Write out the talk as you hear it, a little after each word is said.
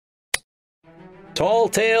Tall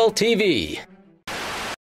Tale TV.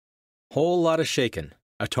 Whole Lotta Shakin,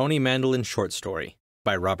 a Tony Mandolin short story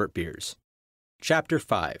by Robert Beers. Chapter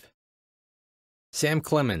 5. Sam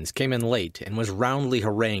Clemens came in late and was roundly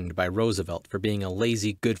harangued by Roosevelt for being a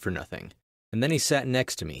lazy good-for-nothing, and then he sat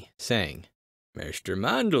next to me, saying, "Mr.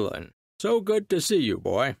 Mandolin, so good to see you,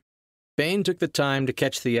 boy." Bain took the time to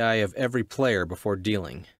catch the eye of every player before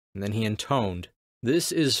dealing, and then he intoned,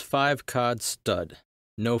 "This is 5-card stud.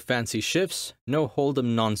 No fancy shifts, no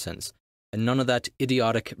hold'em nonsense, and none of that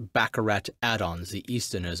idiotic baccarat add-ons the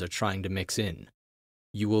Easterners are trying to mix in.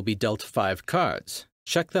 You will be dealt 5 cards.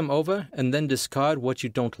 Check them over, and then discard what you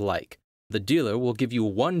don't like. The dealer will give you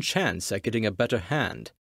 1 chance at getting a better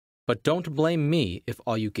hand. But don't blame me if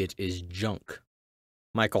all you get is junk."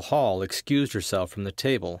 Michael Hall excused herself from the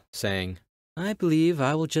table, saying, "I believe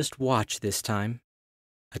I will just watch this time."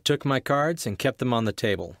 I took my cards and kept them on the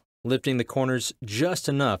table, lifting the corners just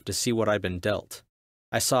enough to see what I'd been dealt.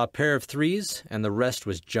 I saw a pair of 3s, and the rest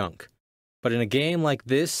was junk. But in a game like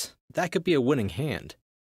this, that could be a winning hand.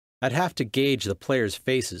 I'd have to gauge the players'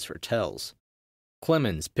 faces for tells.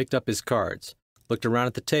 Clemens picked up his cards, looked around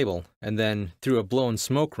at the table, and then, through a blown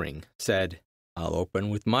smoke ring, said, "I'll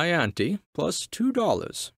open with my ante, plus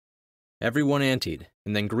 $2. Everyone anteed,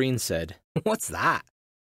 and then Green said, "What's that?"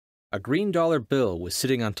 A green dollar bill was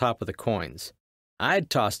sitting on top of the coins.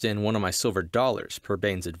 I'd tossed in one of my silver dollars, per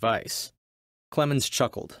Bain's advice. Clemens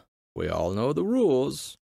chuckled. "We all know the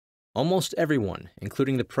rules." Almost everyone,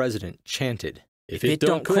 including the president, chanted, "If it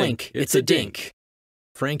don't clink, it's a dink."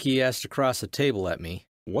 Frankie asked across the table at me,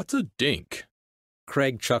 "What's a dink?"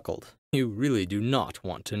 Craig chuckled. "You really do not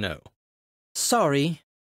want to know." "Sorry."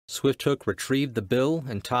 Swifthook retrieved the bill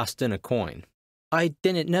and tossed in a coin. "I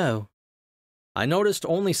didn't know." I noticed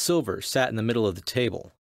only silver sat in the middle of the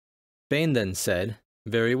table. Bain then said,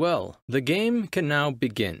 "Very well, the game can now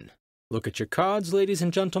begin. Look at your cards, ladies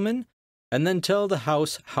and gentlemen, and then tell the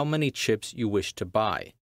house how many chips you wish to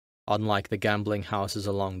buy. Unlike the gambling houses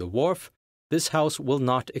along the wharf, this house will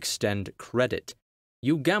not extend credit.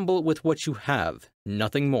 You gamble with what you have,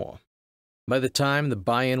 nothing more." By the time the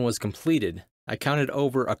buy-in was completed, I counted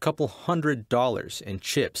over a couple $100 in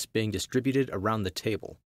chips being distributed around the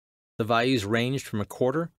table. The values ranged from a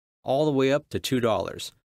quarter all the way up to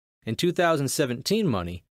 $2. In 2017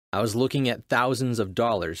 money, I was looking at thousands of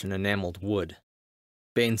dollars in enameled wood.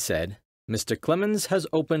 Bain said, "Mr. Clemens has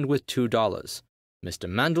opened with $2. Mr.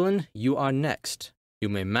 Mandolin, you are next. You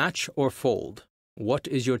may match or fold. What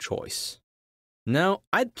is your choice?" Now,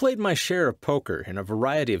 I'd played my share of poker in a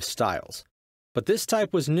variety of styles, but this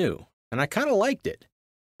type was new, and I kind of liked it.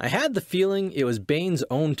 I had the feeling it was Bain's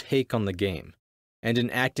own take on the game, and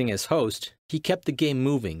in acting as host, he kept the game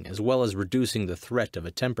moving as well as reducing the threat of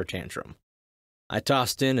a temper tantrum. I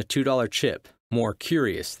tossed in a $2 chip, more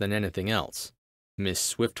curious than anything else. "Miss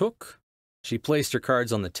Swifthook?" She placed her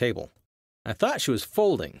cards on the table. I thought she was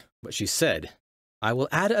folding, but she said, "I will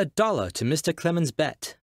add $1 to Mr. Clemens'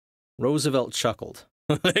 bet." Roosevelt chuckled.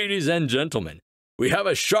 "Ladies and gentlemen, we have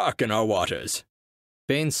a shark in our waters."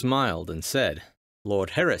 Bain smiled and said,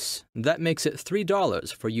 "Lord Harris, that makes it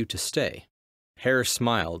 $3 for you to stay." Harris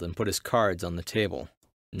smiled and put his cards on the table.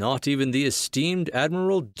 "Not even the esteemed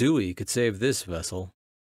Admiral Dewey could save this vessel."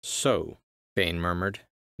 "So," Bain murmured,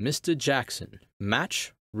 "Mr. Jackson,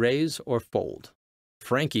 match, raise, or fold?"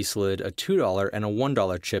 Frankie slid a $2 and a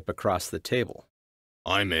 $1 chip across the table.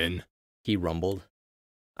 "I'm in," he rumbled.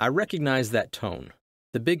 I recognized that tone.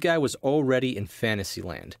 The big guy was already in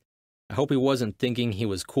Fantasyland. I hope he wasn't thinking he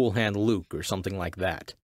was Cool Hand Luke or something like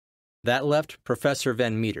that. That left Professor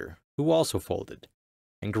Van Meter, who also folded,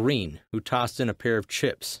 and Green, who tossed in a pair of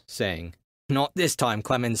chips, saying, "Not this time,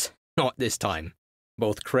 Clemens, not this time."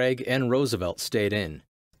 Both Craig and Roosevelt stayed in.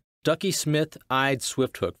 Ducky Smith eyed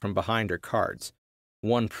Swifthook from behind her cards,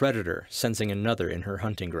 one predator sensing another in her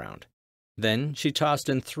hunting ground. Then she tossed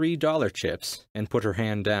in $3 chips and put her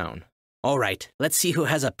hand down. "All right, let's see who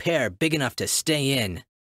has a pair big enough to stay in."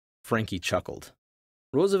 Frankie chuckled.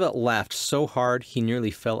 Roosevelt laughed so hard he nearly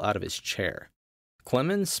fell out of his chair.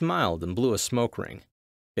 Clemens smiled and blew a smoke ring.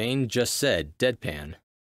 Bain just said, deadpan,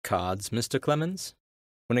 "Cards, Mr. Clemens?"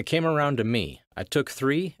 When it came around to me, I took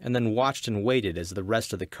 3 and then watched and waited as the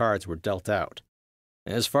rest of the cards were dealt out.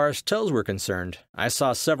 As far as tells were concerned, I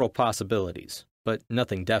saw several possibilities, but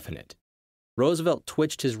nothing definite. Roosevelt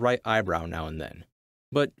twitched his right eyebrow now and then,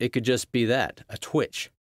 but it could just be that, a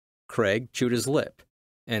twitch. Craig chewed his lip,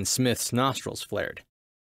 and Smith's nostrils flared.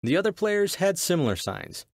 The other players had similar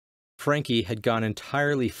signs. Frankie had gone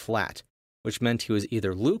entirely flat, which meant he was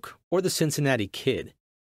either Luke or the Cincinnati Kid.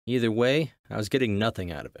 Either way, I was getting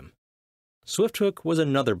nothing out of him. Swifthook was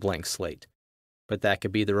another blank slate, but that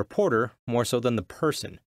could be the reporter more so than the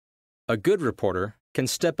person. A good reporter can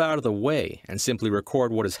step out of the way and simply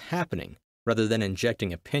record what is happening rather than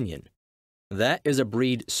injecting opinion. That is a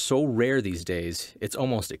breed so rare these days, it's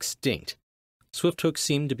almost extinct. Swifthook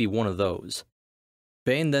seemed to be one of those.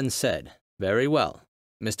 Bain then said, "Very well.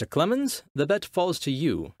 Mr. Clemens, the bet falls to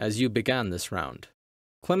you as you began this round."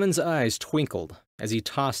 Clemens' eyes twinkled as he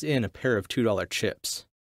tossed in a pair of $2 chips.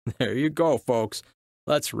 "There you go, folks.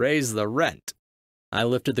 Let's raise the rent." I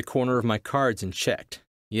lifted the corner of my cards and checked.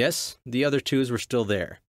 Yes, the other twos were still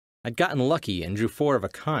there. I'd gotten lucky and drew 4 of a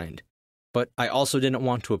kind, but I also didn't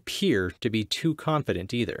want to appear to be too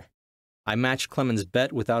confident either. I matched Clemens'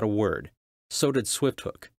 bet without a word. So did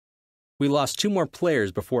Swifthook. We lost 2 more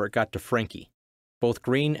players before it got to Frankie. Both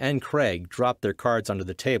Green and Craig dropped their cards onto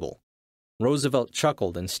the table. Roosevelt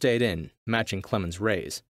chuckled and stayed in, matching Clemens'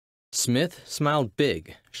 raise. Smith smiled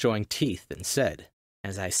big, showing teeth, and said,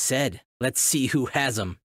 "As I said, let's see who has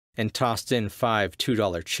 'em," and tossed in 5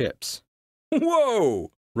 $2 chips.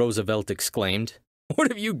 "Whoa!" Roosevelt exclaimed. "What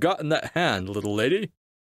have you got in that hand, little lady?"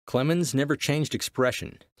 Clemens never changed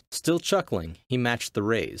expression. Still chuckling, he matched the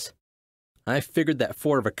raise. I figured that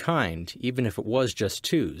 4 of a kind, even if it was just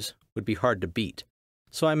 2s, would be hard to beat,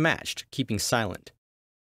 so I matched, keeping silent.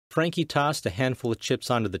 Frankie tossed a handful of chips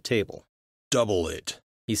onto the table. "Double it,"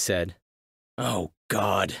 he said. "Oh,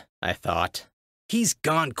 God," I thought. "He's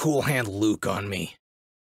gone Cool Hand Luke on me."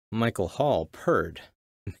 Michael Hall purred.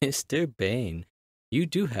 "Mr. Bain, you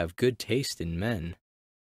do have good taste in men."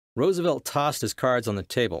 Roosevelt tossed his cards on the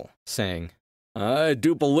table, saying, "I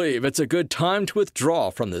do believe it's a good time to withdraw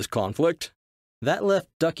from this conflict." That left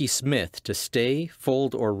Ducky Smith to stay,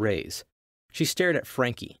 fold, or raise. She stared at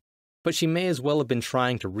Frankie, but she may as well have been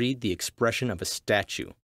trying to read the expression of a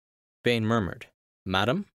statue. Bain murmured,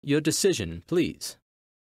 "Madam, your decision, please."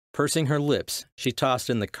 Pursing her lips, she tossed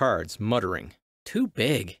in the cards, muttering, "Too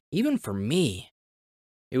big, even for me."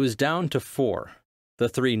 It was down to 4, the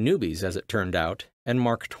 3 newbies, as it turned out, and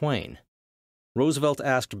Mark Twain. Roosevelt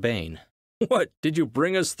asked Bain, "What, did you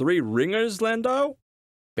bring us 3 ringers, Landau?"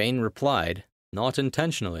 Bain replied, "Not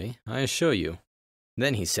intentionally, I assure you."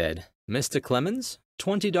 Then he said, "Mr. Clemens,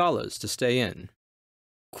 $20 to stay in."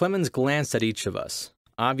 Clemens glanced at each of us,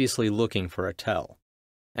 obviously looking for a tell.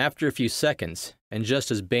 After a few seconds, and just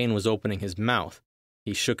as Bain was opening his mouth,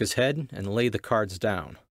 he shook his head and laid the cards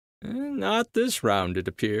down. "Not this round, it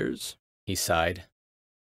appears," he sighed.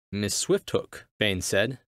 "Miss Swifthook," Bain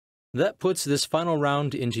said, "that puts this final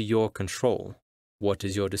round into your control. What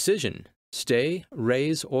is your decision? Stay,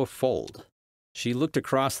 raise, or fold?" She looked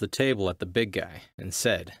across the table at the big guy and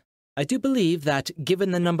said, "I do believe that,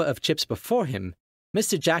 given the number of chips before him,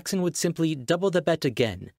 Mr. Jackson would simply double the bet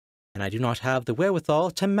again, and I do not have the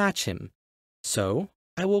wherewithal to match him. So,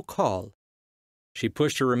 I will call." She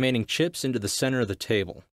pushed her remaining chips into the center of the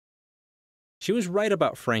table. She was right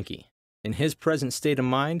about Frankie. In his present state of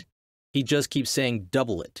mind, he'd just keep saying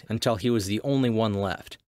double it until he was the only one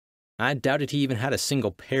left. I doubted he even had a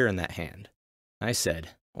single pair in that hand. I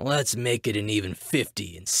said, "Let's make it an even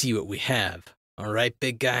 50 and see what we have. All right,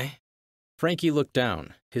 big guy?" Frankie looked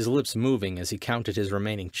down, his lips moving as he counted his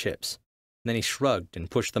remaining chips. Then he shrugged and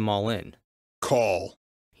pushed them all in. "Call,"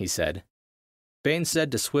 he said. Bain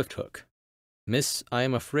said to Swifthook, "Miss, I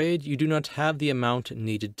am afraid you do not have the amount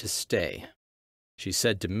needed to stay." She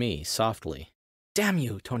said to me softly, "Damn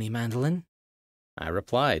you, Tony Mandolin." I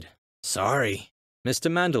replied, "Sorry."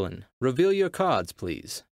 "Mr. Mandolin, reveal your cards,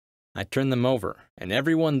 please." I turned them over, and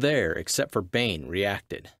everyone there except for Bain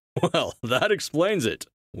reacted. "Well, that explains it.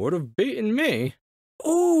 Would have beaten me."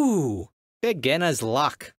 "Ooh, beginner's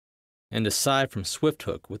luck." And aside from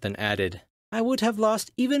Swifthook with an added, "I would have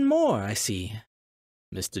lost even more, I see."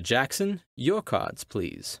 "Mr. Jackson, your cards,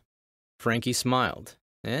 please." Frankie smiled,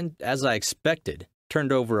 and, as I expected,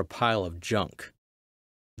 turned over a pile of junk.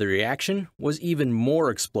 The reaction was even more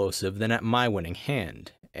explosive than at my winning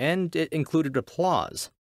hand, and it included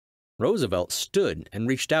applause. Roosevelt stood and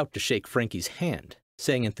reached out to shake Frankie's hand,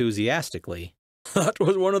 saying enthusiastically, "That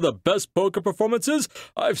was one of the best poker performances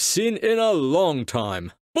I've seen in a long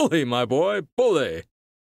time. Bully, my boy, bully."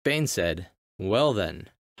 Bain said, "Well then,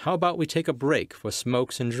 how about we take a break for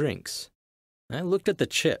smokes and drinks?" I looked at the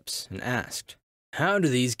chips and asked, "How do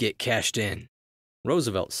these get cashed in?"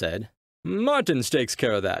 Roosevelt said, "Martins takes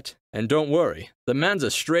care of that, and don't worry, the man's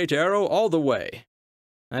a straight arrow all the way."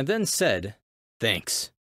 I then said,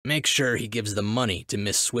 "Thanks. Make sure he gives the money to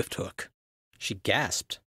Miss Swifthook." She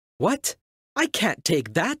gasped. "What? I can't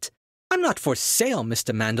take that. I'm not for sale,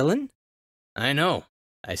 Mr. Mandolin." "I know,"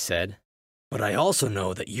 I said, "but I also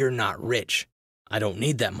know that you're not rich. I don't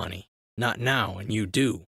need that money. Not now, and you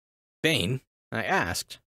do." "Bain," I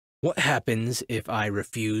asked, What happens if I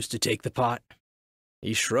refuse to take the pot?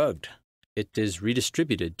 He shrugged. It is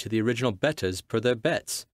redistributed to the original bettors per their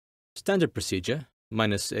bets. Standard procedure,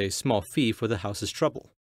 minus a small fee for the house's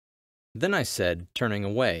trouble. Then I said, turning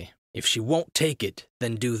away, if she won't take it,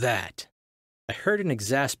 then do that. I heard an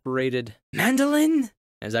exasperated, "Mandolin?"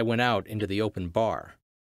 as I went out into the open bar.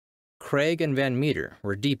 Craig and Van Meter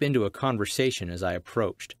were deep into a conversation as I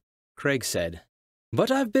approached. Craig said, "But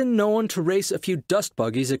I've been known to race a few dust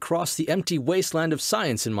buggies across the empty wasteland of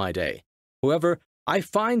science in my day. However, I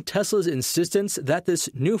find Tesla's insistence that this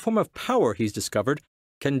new form of power he's discovered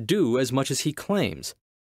can do as much as he claims.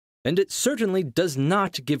 And it certainly does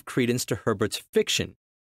not give credence to Herbert's fiction.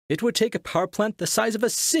 It would take a power plant the size of a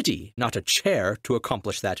city, not a chair, to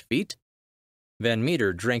accomplish that feat." Van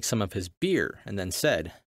Meter drank some of his beer and then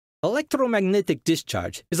said, "Electromagnetic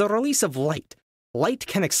discharge is a release of light. Light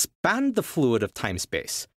can expand the fluid of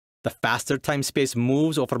time-space. The faster time-space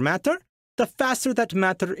moves over matter, the faster that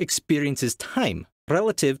matter experiences time,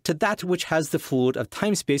 relative to that which has the fluid of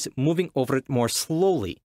time-space moving over it more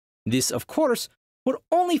slowly. This, of course, would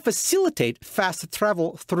only facilitate fast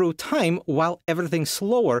travel through time while everything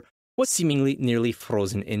slower was seemingly nearly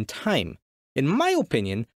frozen in time. In my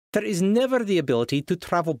opinion, there is never the ability to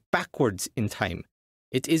travel backwards in time.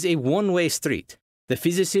 It is a one-way street. The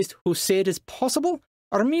physicists who say it is possible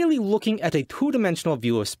are merely looking at a two-dimensional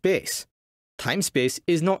view of space. Time-space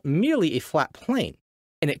is not merely a flat plane,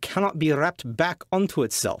 and it cannot be wrapped back onto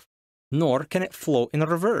itself, nor can it flow in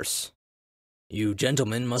reverse." "You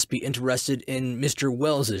gentlemen must be interested in Mr.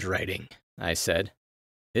 Wells's writing," I said.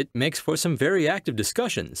 "It makes for some very active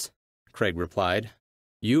discussions," Craig replied.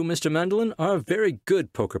 "You, Mr. Mandolin, are a very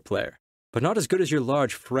good poker player, but not as good as your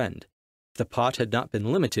large friend. If the pot had not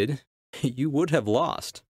been limited, you would have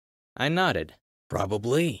lost." I nodded.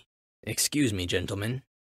 "Probably. Excuse me, gentlemen."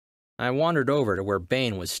 I wandered over to where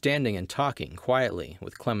Bain was standing and talking quietly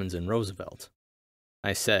with Clemens and Roosevelt.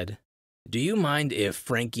 I said, "Do you mind if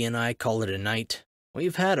Frankie and I call it a night?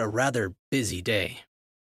 We've had a rather busy day."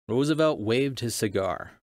 Roosevelt waved his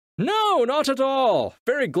cigar. "No, not at all.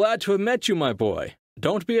 Very glad to have met you, my boy.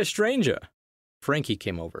 Don't be a stranger." Frankie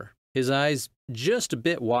came over, his eyes just a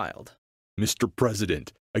bit wild. "Mr.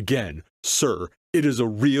 President, again, sir, it is a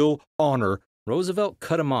real honor." Roosevelt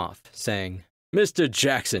cut him off, saying, "Mr.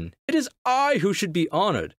 Jackson, it is I who should be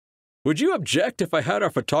honored. Would you object if I had our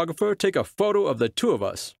photographer take a photo of the two of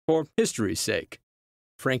us, for history's sake?"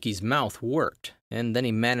 Frankie's mouth worked, and then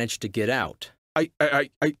he managed to get out. I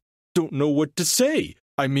don't know what to say.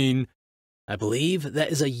 I mean... "I believe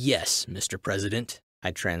that is a yes, Mr. President,"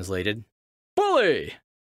 I translated. "Bully!"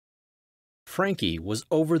 Frankie was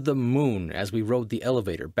over the moon as we rode the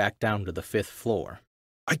elevator back down to the 5th floor.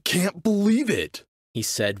 "I can't believe it," he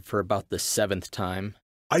said for about the 7th time.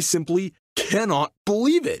 "I simply cannot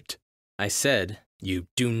believe it." I said, "You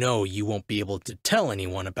do know you won't be able to tell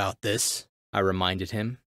anyone about this," I reminded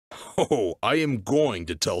him. "Oh, I am going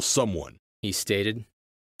to tell someone," he stated.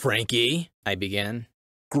 "Frankie," I began.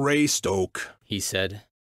 "Greystoke," he said.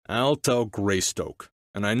 "I'll tell Greystoke,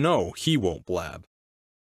 and I know he won't blab."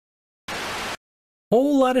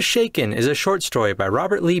 Whole Lotta Shakin is a short story by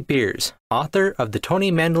Robert Lee Beers, author of the Tony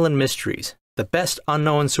Mandolin Mysteries, the best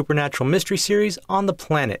unknown supernatural mystery series on the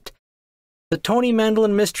planet. The Tony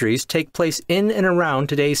Mandolin Mysteries take place in and around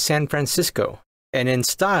today's San Francisco, and in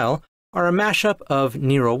style are a mashup of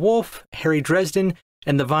Nero Wolfe, Harry Dresden,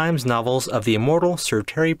 and the Vimes novels of the immortal Sir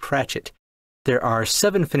Terry Pratchett. There are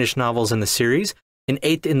 7 finished novels in the series, an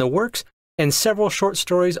 8th in the works, and several short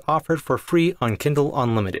stories offered for free on Kindle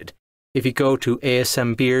Unlimited. If you go to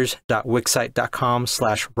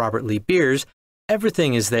asmbeers.wixsite.com/RobertLeeBeers,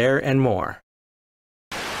 everything is there and more.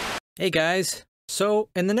 Hey guys, so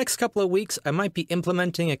in the next couple of weeks I might be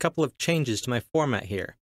implementing a couple of changes to my format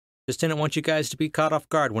here. Just didn't want you guys to be caught off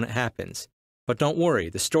guard when it happens. But don't worry,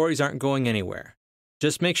 the stories aren't going anywhere.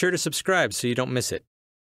 Just make sure to subscribe so you don't miss it.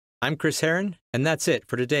 I'm Chris Herron, and that's it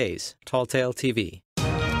for today's Tall Tale TV.